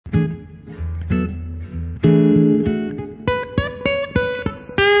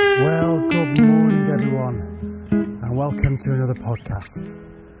another podcast.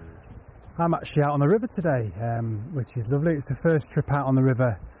 I'm actually out on the river today, which is lovely. It's the first trip out on the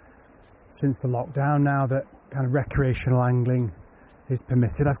river since the lockdown, now that kind of recreational angling is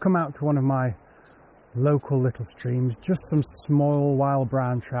permitted. I've come out to one of my local little streams, just some small wild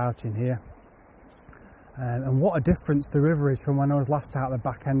brown trout in here. And what a difference the river is from when I was last out at the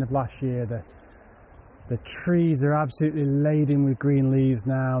back end of last year. The trees are absolutely laden with green leaves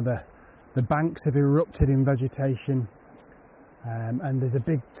now. The banks have erupted in vegetation, and there's a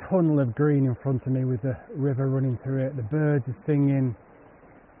big tunnel of green in front of me with the river running through it. The birds are singing,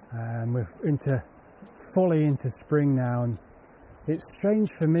 we're fully into spring now, and it's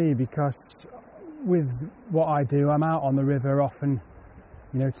strange for me because with what I do, I'm out on the river often,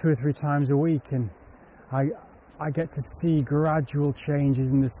 2 or 3 times a week, and I get to see gradual changes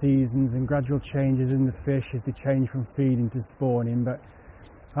in the seasons and gradual changes in the fish as they change from feeding to spawning, but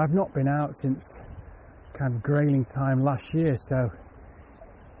I've not been out since kind of grayling time last year, so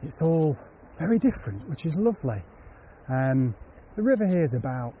it's all very different, which is lovely. The river here is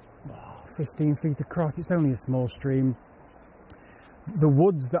about 15 feet across. It's only a small stream. The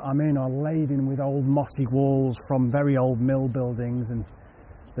woods that I'm in are laden with old mossy walls from very old mill buildings, and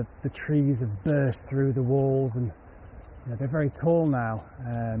the trees have burst through the walls, and they're very tall now.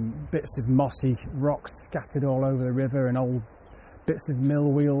 Bits of mossy rocks scattered all over the river, and old bits of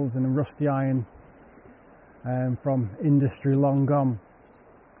mill wheels and rusty iron from industry long gone.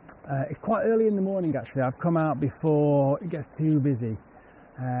 It's quite early in the morning actually. I've come out before it gets too busy.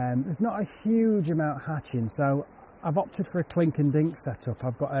 There's not a huge amount hatching, so I've opted for a Klink and Dink setup.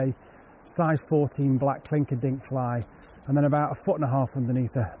 I've got a size 14 black Klink and Dink fly, and then about 1.5 foot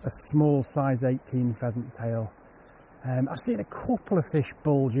underneath a small size 18 pheasant tail. I've seen a couple of fish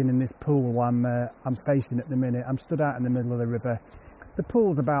bulging in this pool I'm facing at the minute. I'm stood out in the middle of the river. The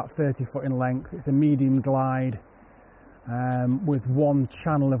pool's about 30 foot in length. It's a medium glide with one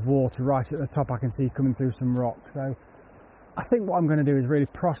channel of water right at the top I can see coming through some rocks. So I think what I'm going to do is really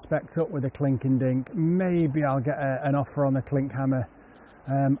prospect up with a Klink and Dink. Maybe I'll get an offer on the Klink hammer.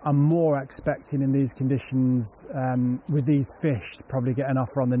 I'm more expecting in these conditions with these fish to probably get an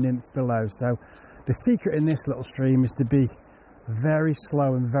offer on the nymphs below. So the secret in this little stream is to be very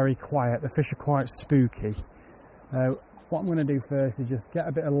slow and very quiet. The fish are quite spooky. What I'm going to do first is just get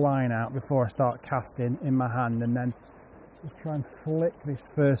a bit of line out before I start casting in my hand, and then just try and flick this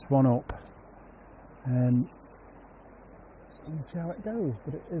first one up and see how it goes.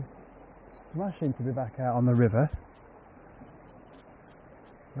 But it is smashing to be back out on the river.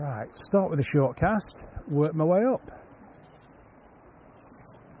 Right, start with a short cast, work my way up.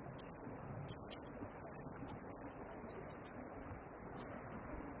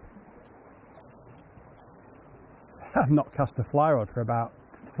 I've not cast a fly rod for about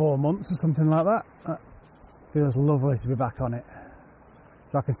 4 months or something like that. It feels lovely to be back on it.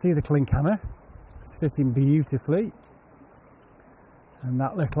 So I can see the Klink hammer sitting beautifully, and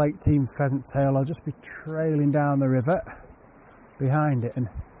that little 18 pheasant tail will just be trailing down the river behind it, and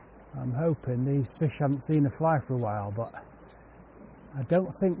I'm hoping these fish haven't seen a fly for a while, but I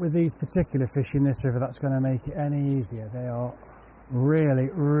don't think with these particular fish in this river that's going to make it any easier. They are really,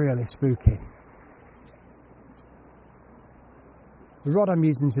 really spooky. The rod I'm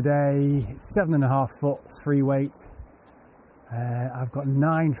using today, 7.5 foot free weight. I've got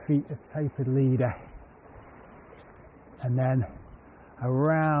 9 feet of tapered leader, and then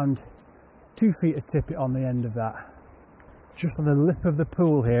around 2 feet of tippet on the end of that, just on the lip of the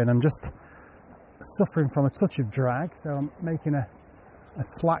pool here, and I'm just suffering from a touch of drag, so I'm making a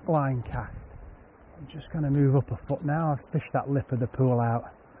slack line cast. I'm just going to move up a foot now. I've fished that lip of the pool out,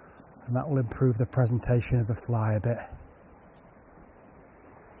 and that will improve the presentation of the fly a bit.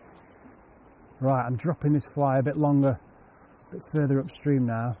 Right, I'm dropping this fly a bit longer, a bit further upstream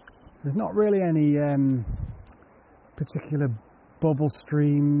now. There's not really any particular bubble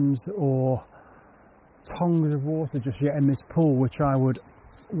streams or tongues of water just yet in this pool, which I would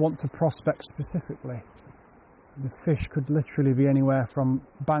want to prospect specifically. The fish could literally be anywhere from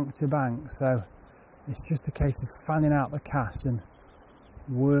bank to bank, so it's just a case of fanning out the cast and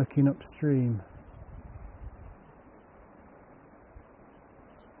working upstream.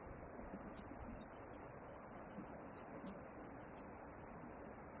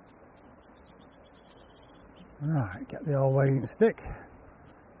 Right, get the old wading stick,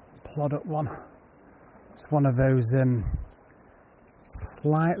 plod up one. It's one of those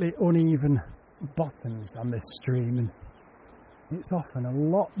slightly uneven bottoms on this stream, and it's often a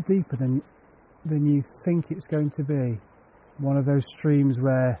lot deeper than you think it's going to be. One of those streams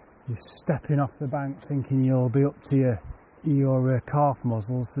where you're stepping off the bank thinking you'll be up to your calf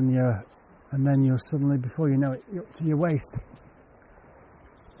muzzles, and you're and then you'll suddenly, before you know it, you're up to your waist.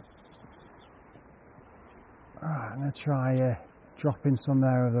 I'm going to try dropping some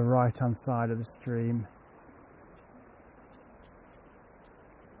there over the right hand side of the stream.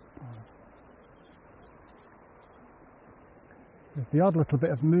 There's the odd little bit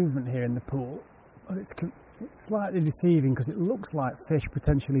of movement here in the pool, but it's slightly deceiving because it looks like fish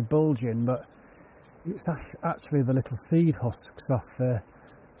potentially bulging, but it's actually the little seed husks off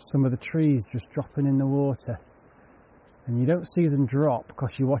some of the trees just dropping in the water. And you don't see them drop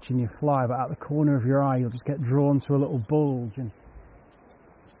because you're watching your fly, but out the corner of your eye you'll just get drawn to a little bulge, and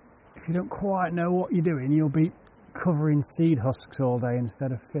if you don't quite know what you're doing, you'll be covering seed husks all day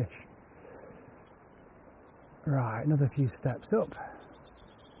instead of fish. Right, another few steps up.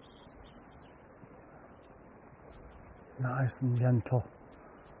 Nice and gentle.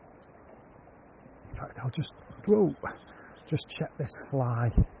 In fact, I'll just check this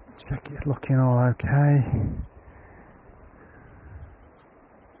fly. Check it's looking all okay.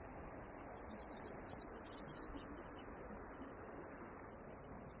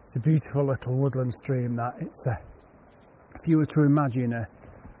 It's a beautiful little woodland stream that. If you were to imagine a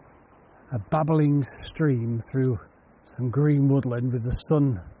babbling stream through some green woodland with the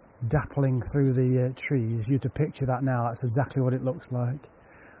sun dappling through the trees, you'd picture that now. That's exactly what it looks like.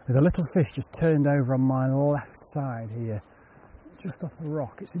 There's a little fish just turned over on my left side here, just off the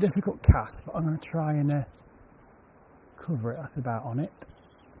rock. It's a difficult cast, but I'm going to try and cover it. That's about on it.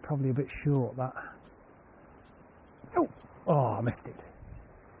 Probably a bit short, that. Oh, I missed it.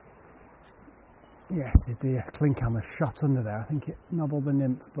 Yes, the Klink hammer shot under there. I think it nobbled the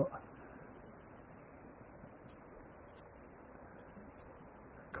nymph, but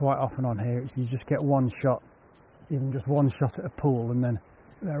quite often on here you just get one shot, even just one shot at a pool, and then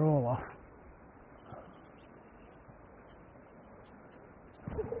they're all off.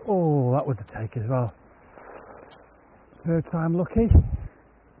 Oh, that was a take as well. Third time lucky.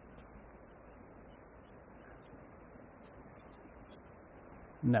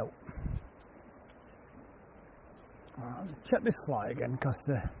 No. Check this fly again, because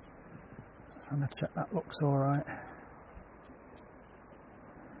I'm going to check that looks alright.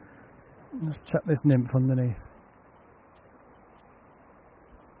 Let's check this nymph underneath.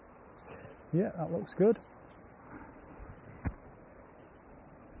 Yeah, that looks good.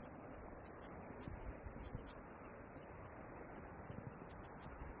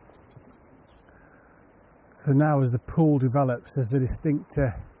 So now as the pool develops, there's a distinct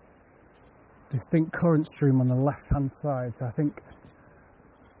current stream on the left hand side, so I think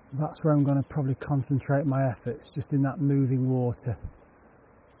that's where I'm going to probably concentrate my efforts, just in that moving water.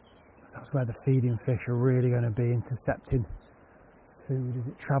 That's where the feeding fish are really going to be intercepting food as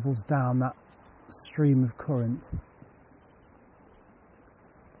it travels down that stream of current.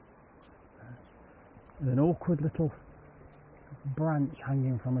 There's an awkward little branch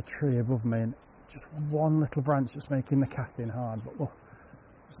hanging from a tree above me, and just one little branch that's making the casting hard, but we'll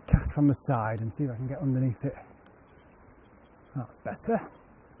just cast from the side and see if I can get underneath it. That's better.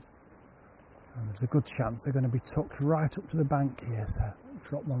 And there's a good chance they're going to be tucked right up to the bank here, so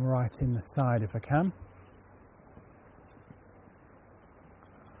drop one right in the side if I can.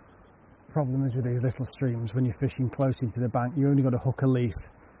 Problem is with these little streams, when you're fishing close into the bank, you only got to hook a leaf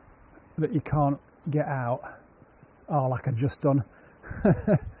that you can't get out. Oh, like I've just done.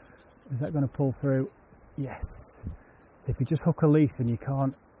 Is that going to pull through? Yes. If you just hook a leaf and you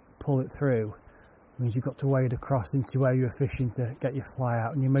can't pull it through, it means you've got to wade across into where you're fishing to get your fly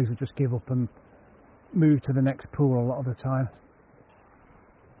out, and you may as well just give up and move to the next pool a lot of the time.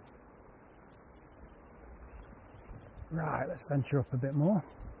 Right, let's venture up a bit more.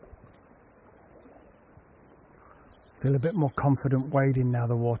 Feel a bit more confident wading now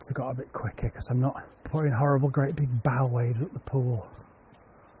the water's got a bit quicker, because I'm not putting horrible great big bow waves at the pool.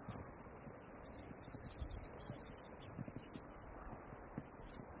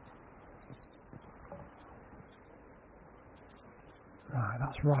 Right,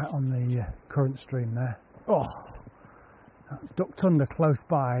 that's right on the current stream there. Oh, that ducked under close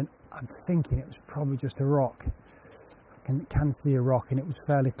by, and I'm thinking it was probably just a rock. I can see a rock, and it was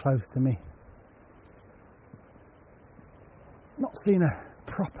fairly close to me. Not seen a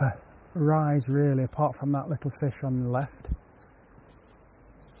proper rise really, apart from that little fish on the left.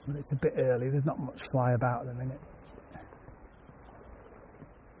 But it's a bit early, there's not much fly about at the minute.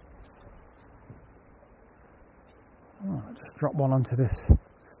 Oh, I'll just drop one onto this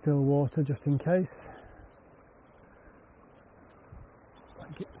still water just in case. I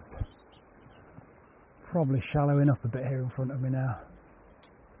think it's probably shallowing up a bit here in front of me now.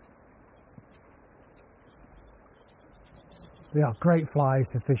 They are great flies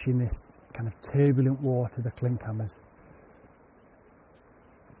for fishing this kind of turbulent water, the Klink hammers.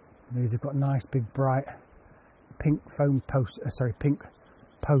 These have got nice big bright pink foam posts, pink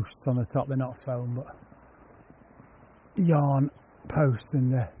posts on the top. They're not foam but yarn posts,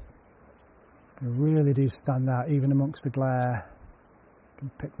 and they really do stand out even amongst the glare. You can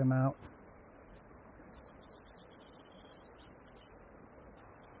pick them out.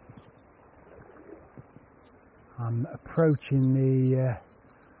 I'm approaching the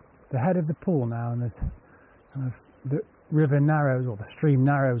head of the pool now, and there's kind of the river narrows, or the stream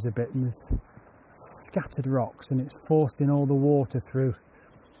narrows a bit, and there's scattered rocks, and it's forcing all the water through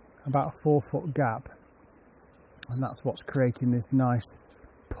about a 4-foot gap, and that's what's creating this nice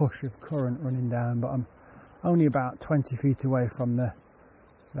push of current running down. But I'm only about 20 feet away from the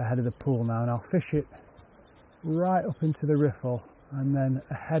head of the pool now, and I'll fish it right up into the riffle, and then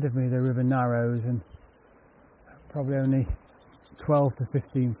ahead of me the river narrows, and probably only 12 to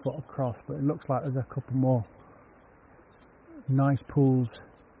 15 foot across, but it looks like there's a couple more nice pools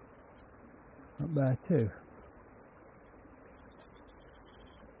up there too.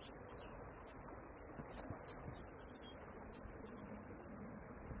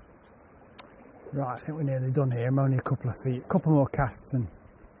 Right, I think we're nearly done here. I'm only a couple of feet, a couple more casts and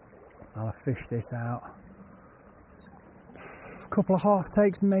I'll have fished this out. A couple of half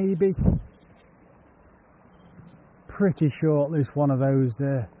takes maybe. Pretty sure at least one of those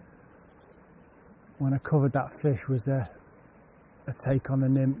when I covered that fish was a take on the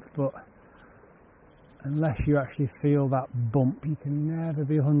nymph, but unless you actually feel that bump you can never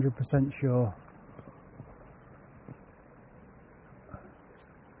be 100% sure.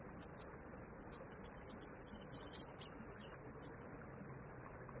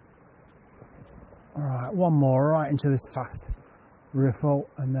 Alright, one more right into this fast riffle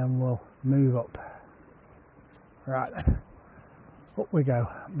and then we'll move up. Right then, up we go.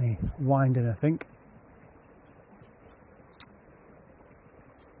 Me winding, I think.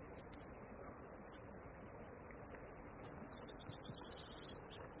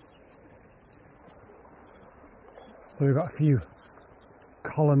 So we've got a few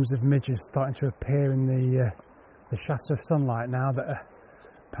columns of midges starting to appear in the shafts of sunlight now that are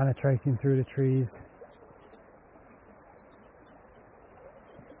penetrating through the trees.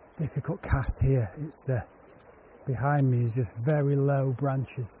 Difficult cast here. It's behind me is just very low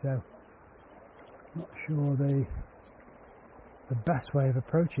branches, so not sure the best way of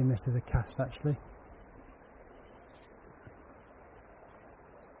approaching this as a cast actually.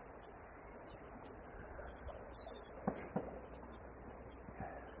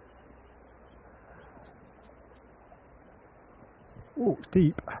 Oh, it's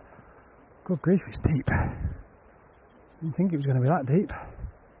deep. Good grief, it's deep. Didn't think it was going to be that deep.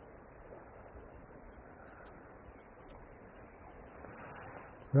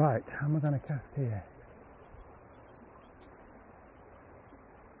 Right, how am I going to cast here?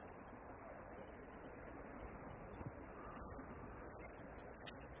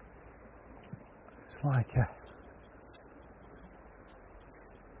 It's like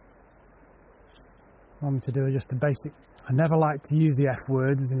I'm to do just a basic. I never like to use the F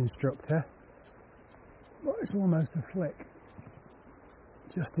word as an instructor, but it's almost a flick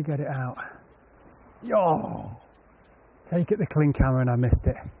just to get it out. Yo! Take it the Klink hammer and I missed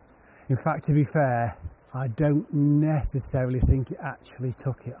it. In fact, to be fair, I don't necessarily think it actually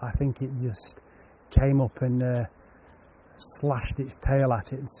took it. I think it just came up and slashed its tail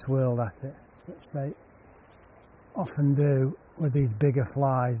at it and swirled at it, which they often do with these bigger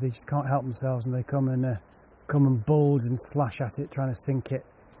flies. They just can't help themselves and they come and bulge and slash at it, trying to sink it.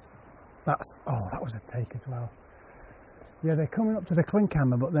 That was a take as well. Yeah, they're coming up to the Klink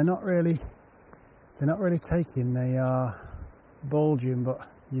hammer, but they're not really taking. They are bulging, but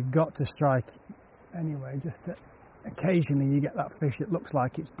you've got to strike anyway. Just that occasionally you get that fish that looks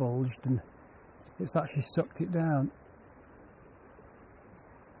like it's bulged and it's actually sucked it down.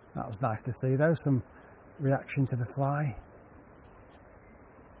 That was nice to see though, some reaction to the fly.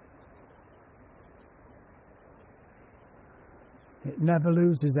 It never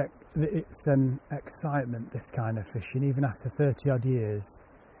loses its excitement, this kind of fishing, even after 30 odd years.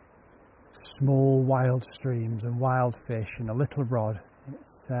 Small wild streams and wild fish and a little rod.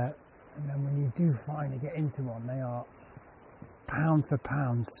 And then when you do finally get into one, they are pound for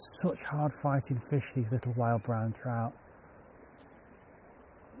pound such hard fighting fish, these little wild brown trout.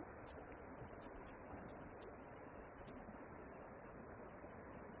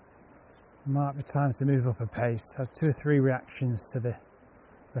 Might be time to move up a pace. I have 2 or 3 reactions to the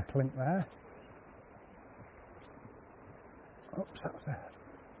Klink there. Oops, that was a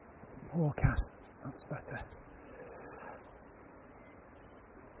poor cast. That's better.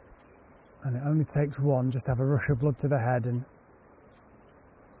 it only takes one, just have a rush of blood to the head and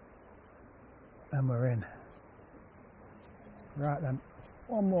we're in. Right then,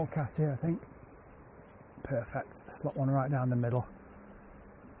 one more cast here I think. Perfect, slot one right down the middle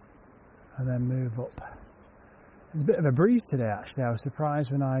and then move up. There's a bit of a breeze today actually. I was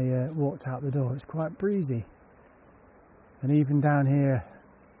surprised when I walked out the door. It's quite breezy, and even down here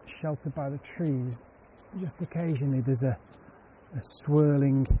sheltered by the trees, just occasionally there's a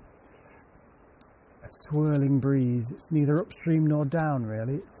swirling breeze. It's neither upstream nor down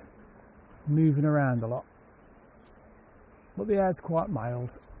really, it's moving around a lot, but the air's quite mild.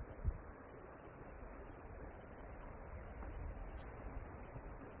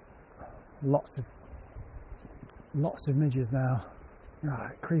 Lots of midges now.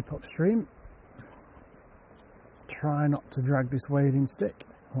 Right, creep upstream. Try not to drag this wading stick.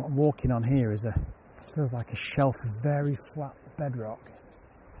 What I'm walking on here is feels like a shelf of very flat bedrock,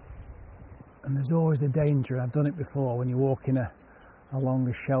 and there's always a danger, I've done it before, when you're walking along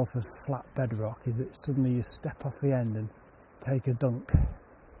a shelf of flat bedrock, is that suddenly you step off the end and take a dunk.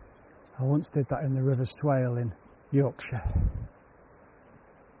 I once did that in the River Swale in Yorkshire,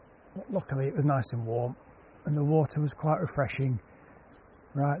 but luckily it was nice and warm and the water was quite refreshing.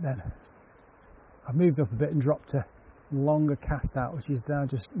 Right then, I moved up a bit and dropped a longer cast out, which is now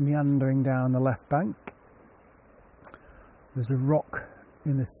just meandering down the left bank. There's a rock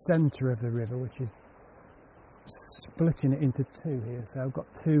in the centre of the river which is splitting it into two here, so I've got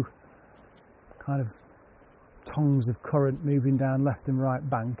two kind of tongues of current moving down left and right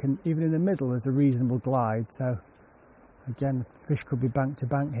bank, and even in the middle there's a reasonable glide, so again fish could be bank to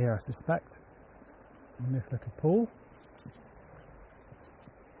bank here I suspect. In this little pool.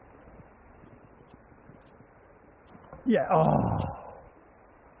 Yeah, oh,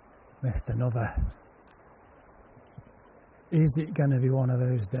 missed another. Is it going to be one of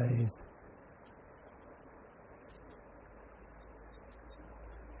those days?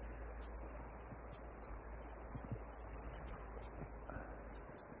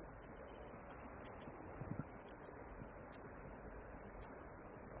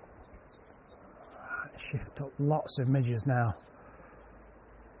 Shift up, lots of midges now.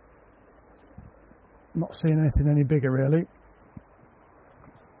 Not seeing anything any bigger really.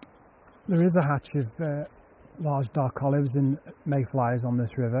 There is a hatch of large dark olives and mayflies on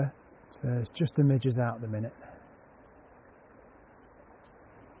this river, so it's just the midges out at the minute.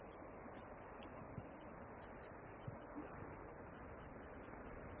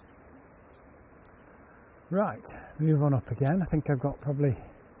 Right, move on up again. I think I've got probably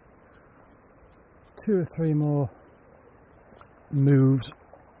 2 or 3 more moves.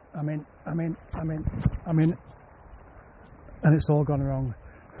 I'm in, and it's all gone wrong.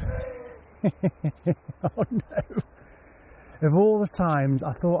 Oh no. Of all the times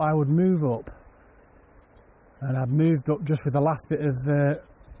I thought I would move up, and I've moved up just with the last bit of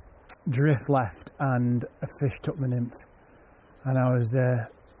drift left, and a fish took the nymph, and I was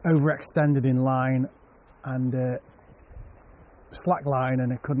overextended in line and slack line,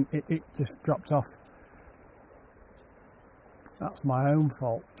 and it just dropped off. That's my own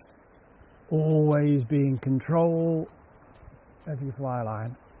fault. Always be in control of your fly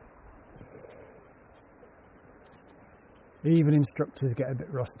line. Even instructors get a bit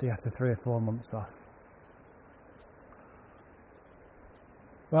rusty after 3 or 4 months off.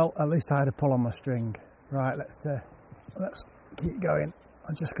 Well, at least I had a pull on my string. Right, let's keep going.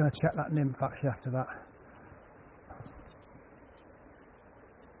 I'm just going to check that nymph actually after that.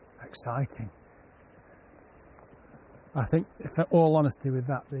 Exciting. I think, in all honesty with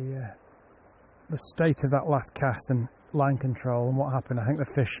that, the state of that last cast and line control and what happened, I think the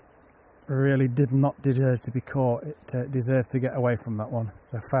fish really did not deserve to be caught. It deserved to get away from that one.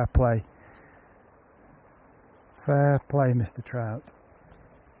 So fair play. Fair play, Mr. Trout.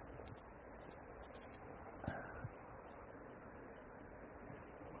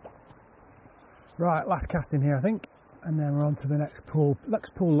 Right, last cast in here I think, and then we're on to the next pool.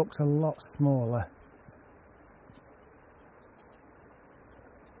 Next pool looks a lot smaller.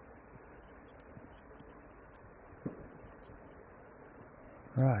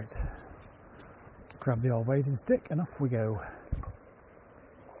 Right, grab the old wading stick and off we go.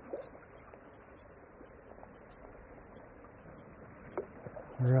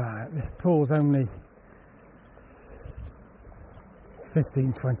 Right, this pool's only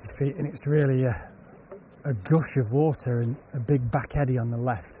 15-20 feet, and it's really a gush of water and a big back eddy on the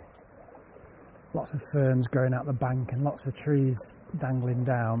left. Lots of ferns growing out the bank and lots of trees dangling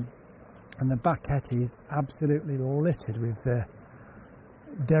down, and the back eddy is absolutely littered with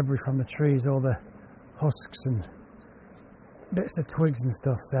debris from the trees, all the husks and bits of twigs and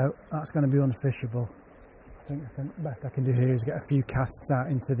stuff, so that's going to be unfishable. I think the best I can do here is get a few casts out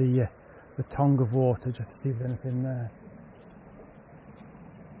into the tongue of water just to see if there's anything there.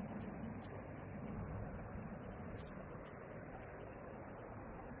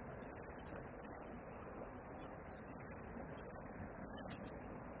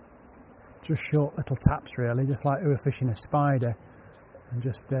 Just short little taps really, just like we were fishing a spider, and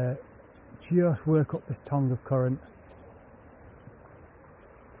just work up this tongue of current.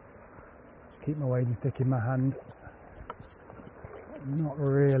 Keep my wading stick in my hand. Not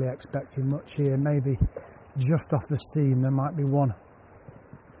really expecting much here, maybe just off the seam there might be one.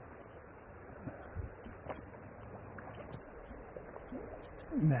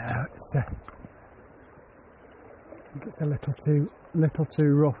 No, I think it's a little too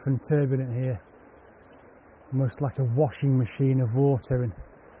rough and turbulent here. Almost like a washing machine of water, and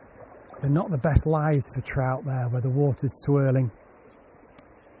they're not the best lies for trout there where the water's swirling,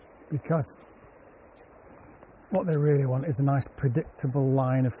 because what they really want is a nice predictable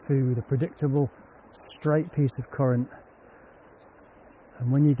line of food, a predictable straight piece of current.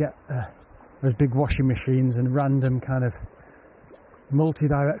 And when you get those big washing machines and random kind of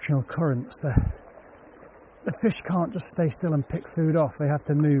multi-directional currents, the fish can't just stay still and pick food off. They have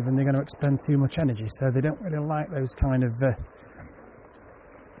to move, and they're going to expend too much energy, so they don't really like those kind of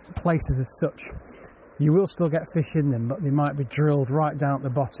places as such. You will still get fish in them, but they might be drilled right down at the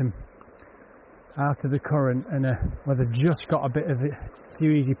bottom out of the current, and where they've just got a bit of a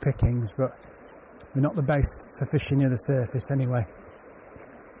few easy pickings, but they're not the best for fishing near the surface anyway.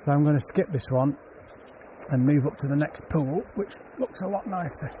 So I'm going to skip this one and move up to the next pool, which looks a lot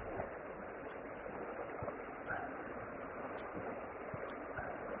nicer.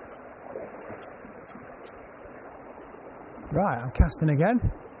 Right, I'm casting again.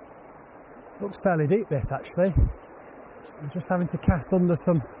 Looks fairly deep this actually. I'm just having to cast under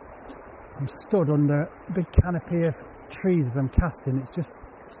some, I'm stood under a big canopy of trees as I'm casting. It's just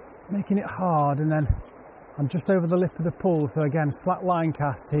making it hard, and then I'm just over the lip of the pool, so again flat line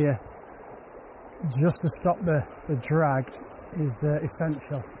cast here just to stop the drag is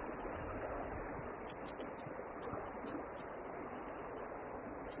essential.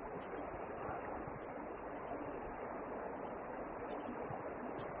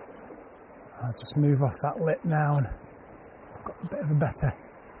 I'll just move off that lip now, and I've got a bit of a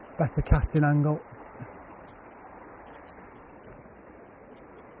better casting angle.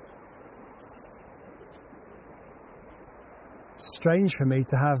 It's strange for me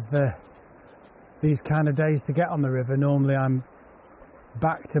to have these kind of days to get on the river. Normally I'm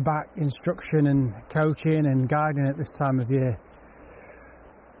back to back instruction and coaching and guiding at this time of year,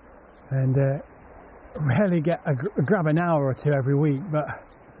 and rarely get grab an hour or two every week, but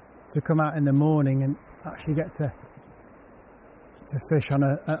to come out in the morning and actually get to fish on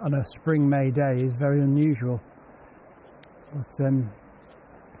a spring May day is very unusual. But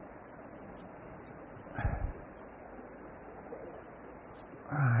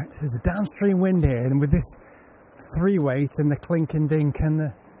right, so there's a downstream wind here, and with this 3-weight and the Klink and Dink and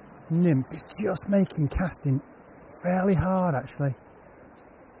the nymph, it's just making casting fairly hard actually.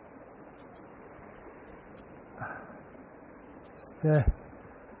 Just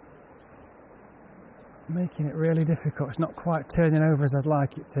making it really difficult. It's not quite turning over as I'd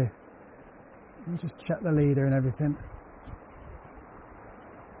like it to. Let me just check the leader and everything.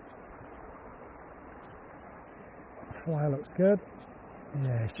 Fly looks good.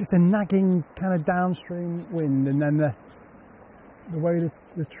 Yeah, it's just a nagging kind of downstream wind, and then the way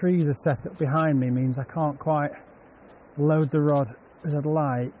the trees are set up behind me means I can't quite load the rod as I'd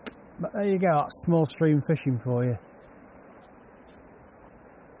like. But there you go, that's small stream fishing for you.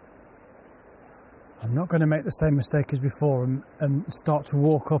 I'm not going to make the same mistake as before and start to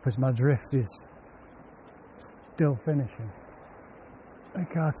walk up as my drift is still finishing,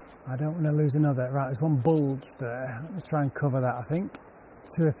 because I don't want to lose another. Right, there's one bulge there. Let's try and cover that. I think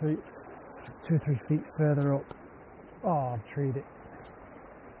 2 or 3 feet further up. Oh, I've treed it.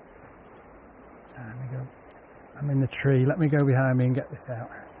 There we go. I'm in the tree. Let me go behind me and get this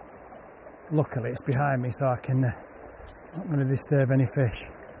out. Luckily it's behind me, so I can not going to disturb any fish.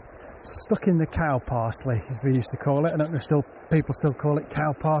 Stuck in the cow parsley, as we used to call it. I don't know if people still call it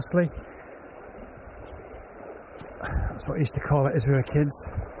cow parsley. That's what we used to call it as we were kids.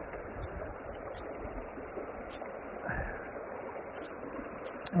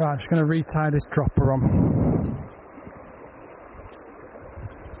 Right, I'm just going to retie this dropper on.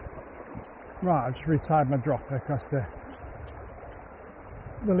 Right, I've just retied my dropper because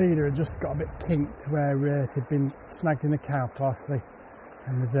the leader had just got a bit kinked where it had been snagged in the cow parsley,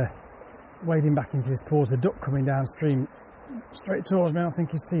 and there's wading back into this pool. There's a duck coming downstream straight towards me. I don't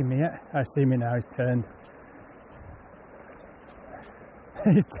think he's seen me yet. I see me now, he's turned.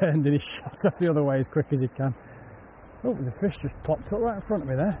 He's turned and he's shot off the other way as quick as he can. Oh, there's a fish just popped up right in front of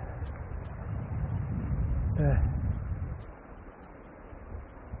me there.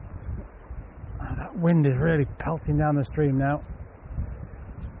 That wind is really pelting down the stream now.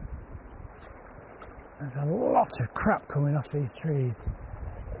 There's a lot of crap coming off these trees.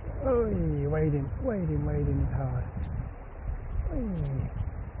 Oh, wading is hard. Oy.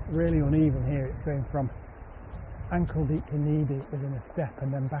 Really uneven here. It's going from ankle deep to knee deep within a step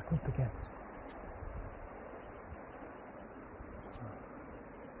and then back up again.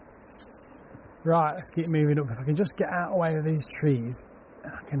 Right, let's keep moving up. If I can just get out of the way of these trees,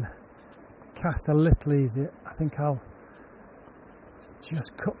 I can cast a little easier. I think I'll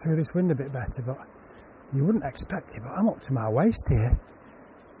just cut through this wind a bit better, but you wouldn't expect it, but I'm up to my waist here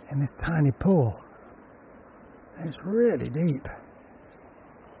in this tiny pool. It's really deep.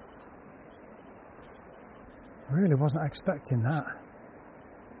 I really wasn't expecting that.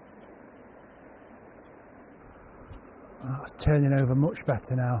 Oh, it's turning over much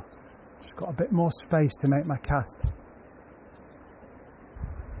better now. Just got a bit more space to make my cast.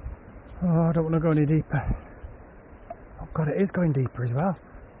 Oh, I don't want to go any deeper. Oh God, it is going deeper as well.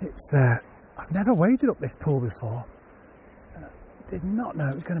 It's I've never waded up this pool before. I did not know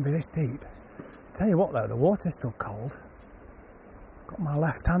it was going to be this deep. Tell you what though, the water's still cold. Got my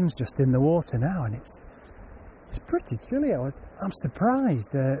left hand's just in the water now, and it's pretty chilly. I'm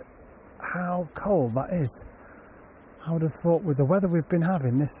surprised how cold that is. I would have thought with the weather we've been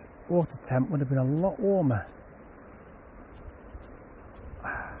having, this water temp would have been a lot warmer.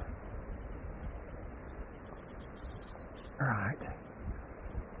 Right.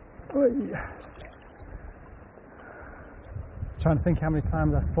 Trying to think how many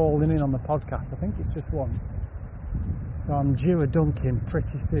times I've fallen in on the podcast. I think it's just once. So I'm due a dunking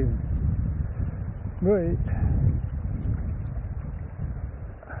pretty soon. Right.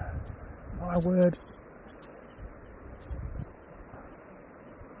 My word.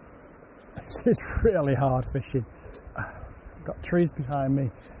 It's really hard fishing. I've got trees behind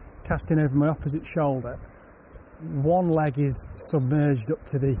me, casting over my opposite shoulder. One leg is submerged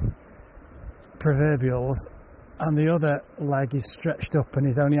up to the proverbials, and the other leg is stretched up and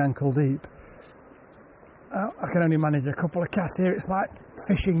is only ankle deep. I can only manage a couple of casts here. It's like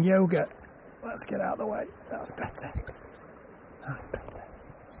fishing yoga. Let's get out of the way. That's better. That's better.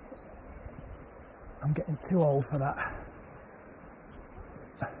 I'm getting too old for that.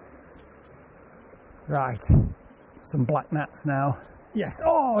 Right. Some black gnats now. Yes.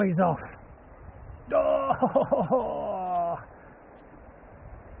 Oh, he's off. Oh!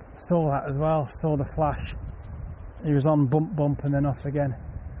 Saw that as well. Saw the flash. He was on bump and then off again.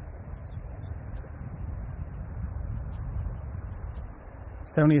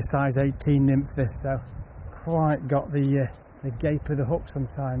 It's only a size 18 nymph this, so quite got the gape of the hook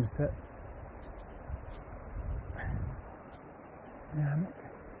sometimes. But yeah,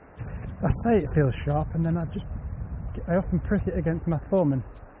 I say it feels sharp, and then I often press it against my thumb, and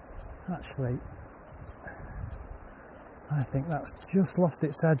actually I think that's just lost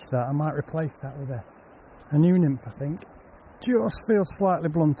its edge. That I might replace that with a new nymph. I think just feels slightly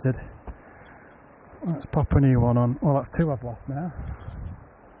blunted. Let's pop a new one on. Well, that's two I've lost now.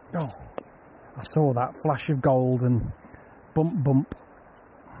 Oh, I saw that flash of gold and bump.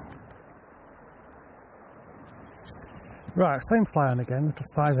 Right, same fly on again, little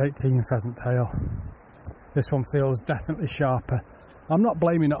size 18 pheasant tail. This one feels definitely sharper. I'm not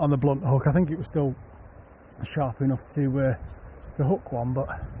blaming it on the blunt hook. I think it was still sharp enough to hook one, but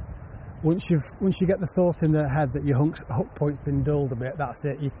once you get the thought in the head that your hook point's been dulled a bit, that's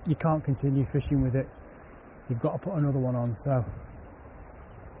it. You can't continue fishing with it. You've got to put another one on. So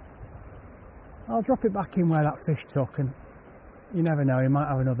I'll drop it back in where that fish took, and you never know, he might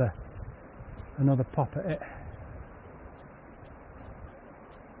have another pop at it.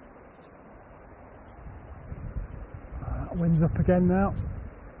 Wind's up again now.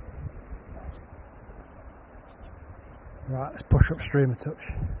 Right, let's push upstream a touch.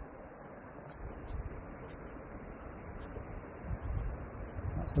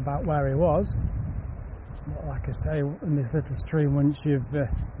 That's about where he was. But like I say, in this little stream, once you've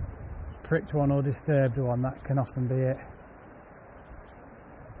pricked one or disturbed one, that can often be it.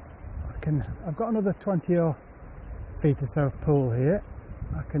 I've got another 20 or feet or so of pool here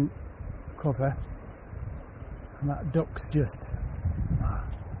I can cover, and that duck's just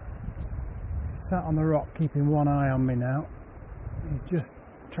sat on the rock keeping one eye on me now. He's just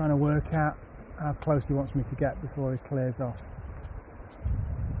trying to work out how close he wants me to get before he clears off.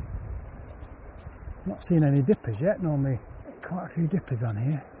 Not seen any dippers yet. Normally quite a few dippers on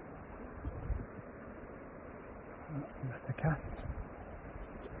here. That's a better cast.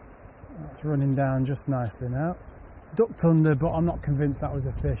 That's running down just nicely now. Ducked under, but I'm not convinced that was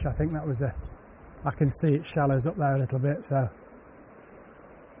a fish. I think that was a... I can see it shallows up there a little bit, so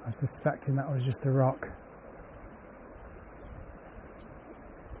I'm suspecting that was just a rock.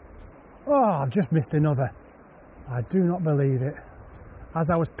 Oh, I've just missed another. I do not believe it. As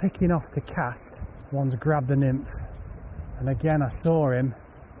I was picking off to cast, one's grabbed the nymph, and again I saw him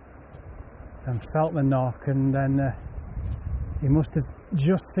and felt the knock, and then he must have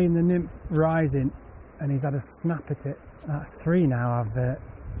just seen the nymph rising and he's had a snap at it. That's 3 now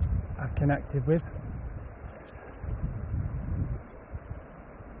I've connected with.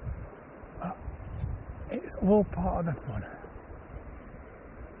 It's all part of the fun.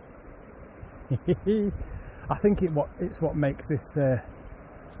 I think it's what makes this this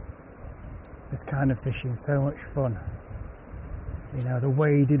kind of fishing so much fun. You know, the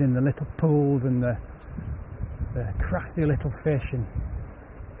wading and the little pools and the crafty little fish, and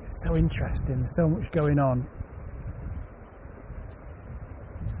it's so interesting. There's so much going on,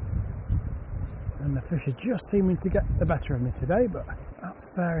 and the fish are just seeming to get the better of me today. But that's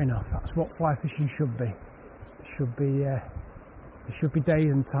fair enough. That's what fly fishing should be. It should be. There should be days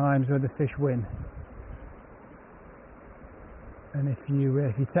and times where the fish win. And if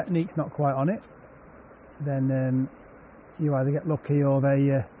your technique's not quite on it, then you either get lucky or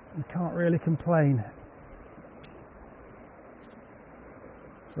you can't really complain.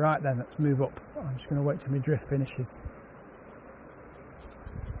 Right then, let's move up. I'm just going to wait till my drift finishes.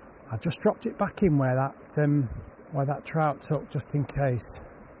 I just dropped it back in where that trout took, just in case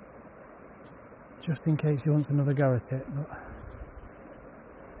he wants another go at it. But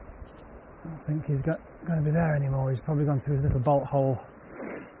I don't think he's going to be there anymore. He's probably gone through his little bolt hole.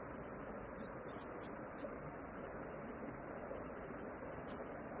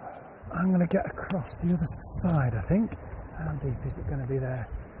 I'm going to get across the other side, I think. How deep is it going to be there?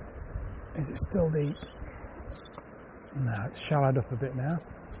 Is it still deep? No, it's shallowed up a bit now.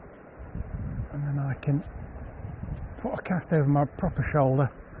 And then I can put a cast over my proper shoulder,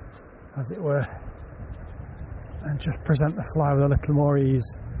 as it were, and just present the fly with a little more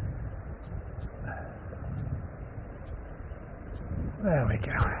ease. There we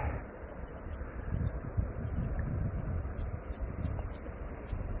go.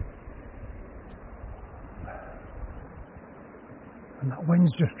 And that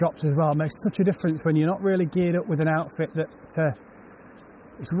wind's just dropped as well. It makes such a difference when you're not really geared up with an outfit that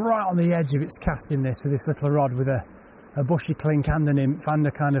it's right on the edge of its casting this with this little rod with a bushy Klink and a nymph and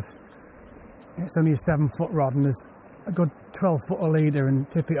a kind of, it's only a 7-foot rod and there's a good 12-foot leader and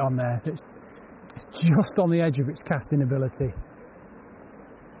tip it on there. So it's just on the edge of its casting ability.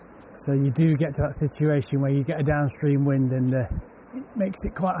 So you do get to that situation where you get a downstream wind and it makes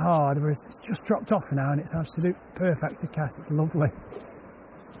it quite hard, whereas it's just dropped off now and it's absolutely perfect to cast. It's lovely.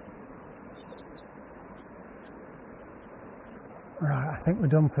 Right, I think we're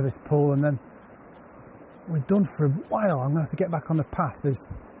done for this pool, and then we're done for a while. I'm going to have to get back on the path. There's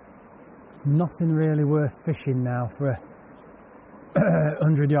nothing really worth fishing now for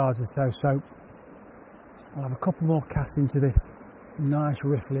 100 yards or so, so I'll have a couple more casts into this nice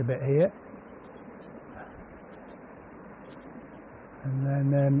riffly bit here,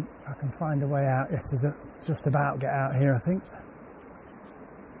 and then I can find a way out. Yes, there's just about get out here, I think.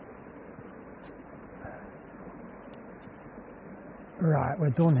 Right, we're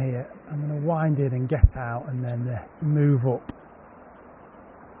done here. I'm going to wind in and get out and then move up.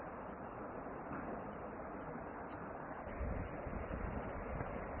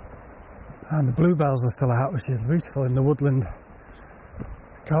 And the bluebells are still out, which is beautiful in the woodland.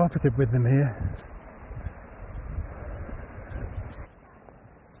 It's carpeted with them here.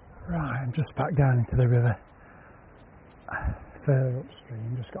 Right, I'm just back down into the river. Further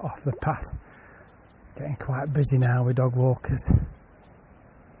upstream, just got off the path. Getting quite busy now with dog walkers.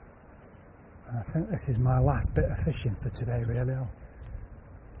 And I think this is my last bit of fishing for today, really. I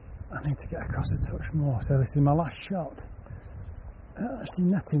need to get across a touch more, so this is my last shot. Actually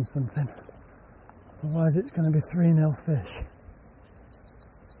netting something. Otherwise it's going to be 3-0 fish.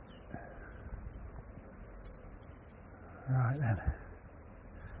 Right then.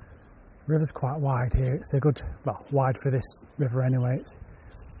 The river's quite wide here. It's a good, well, wide for this river anyway. It's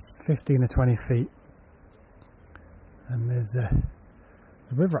 15 or 20 feet. And there's the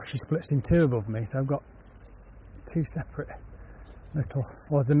river actually splits in two above me, so I've got two separate little,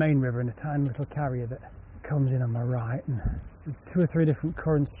 well, the main river and a tiny little carrier that comes in on my right, and there's 2 or 3 different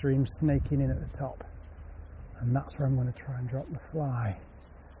current streams snaking in at the top, and that's where I'm going to try and drop the fly.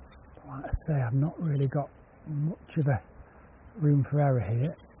 Like I say, I've not really got much of a room for error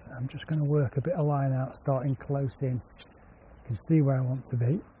here. I'm just going to work a bit of line out, starting close in. You can see where I want to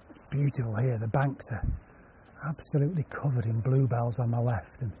be. It's beautiful here. The banks are absolutely covered in bluebells on my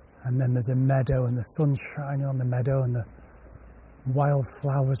left, and then there's a meadow, and the sun's shining on the meadow, and the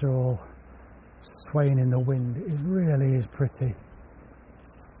wildflowers are all swaying in the wind. It really is pretty.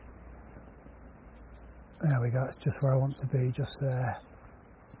 There we go. It's just where I want to be, just there.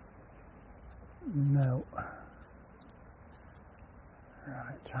 No.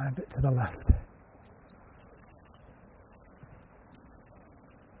 Right, try a bit to the left.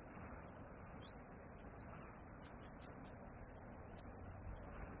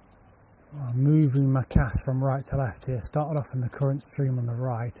 I'm moving my cast from right to left here. Started off in the current stream on the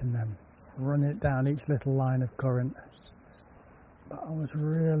right and then run it down each little line of current. But I was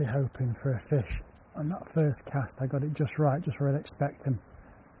really hoping for a fish. On that first cast I got it just right, just where I'd expect him.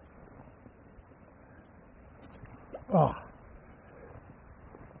 Oh,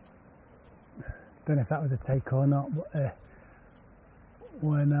 don't know if that was a take or not, but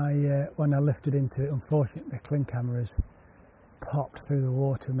when I lifted into it, unfortunately the Klink hammer has popped through the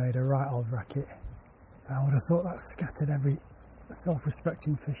water, made a right old racket. I would have thought that scattered every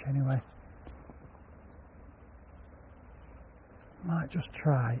self-respecting fish anyway. Might just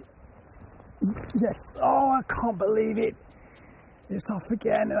try. Yes! Oh, I can't believe it! It's off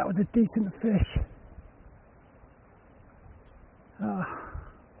again, and that was a decent fish. Oh.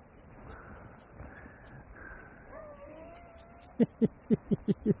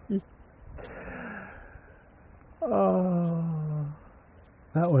 Oh,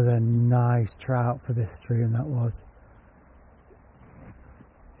 that was a nice trout for this stream, that was.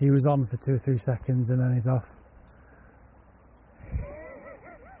 He was on for 2 or 3 seconds and then he's off.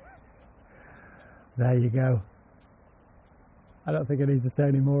 There you go. I don't think I need to say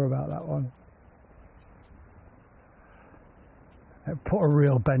any more about that one. It put a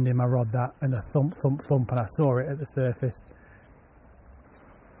real bend in my rod, that, and a thump, thump, thump, and I saw it at the surface.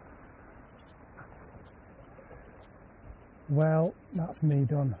 Well, that's me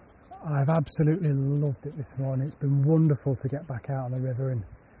done. I've absolutely loved it this morning. It's been wonderful to get back out on the river, and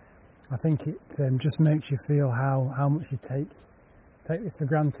I think it just makes you feel how much you take this for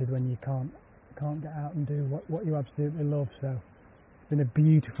granted when you can't get out and do what you absolutely love. So it's been a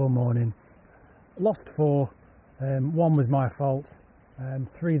beautiful morning. Lost 4, 1 was my fault,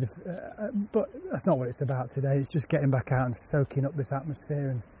 3 but that's not what it's about today. It's just getting back out and soaking up this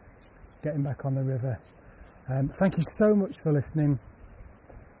atmosphere and getting back on the river. Thank you so much for listening.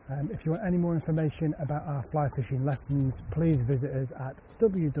 If you want any more information about our fly fishing lessons, please visit us at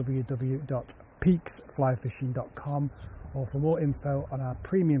www.peaksflyfishing.com, or for more info on our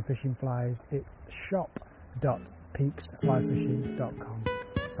premium fishing flies, it's shop.peaksflyfishing.com.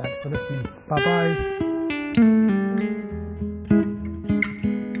 Thanks for listening. Bye bye.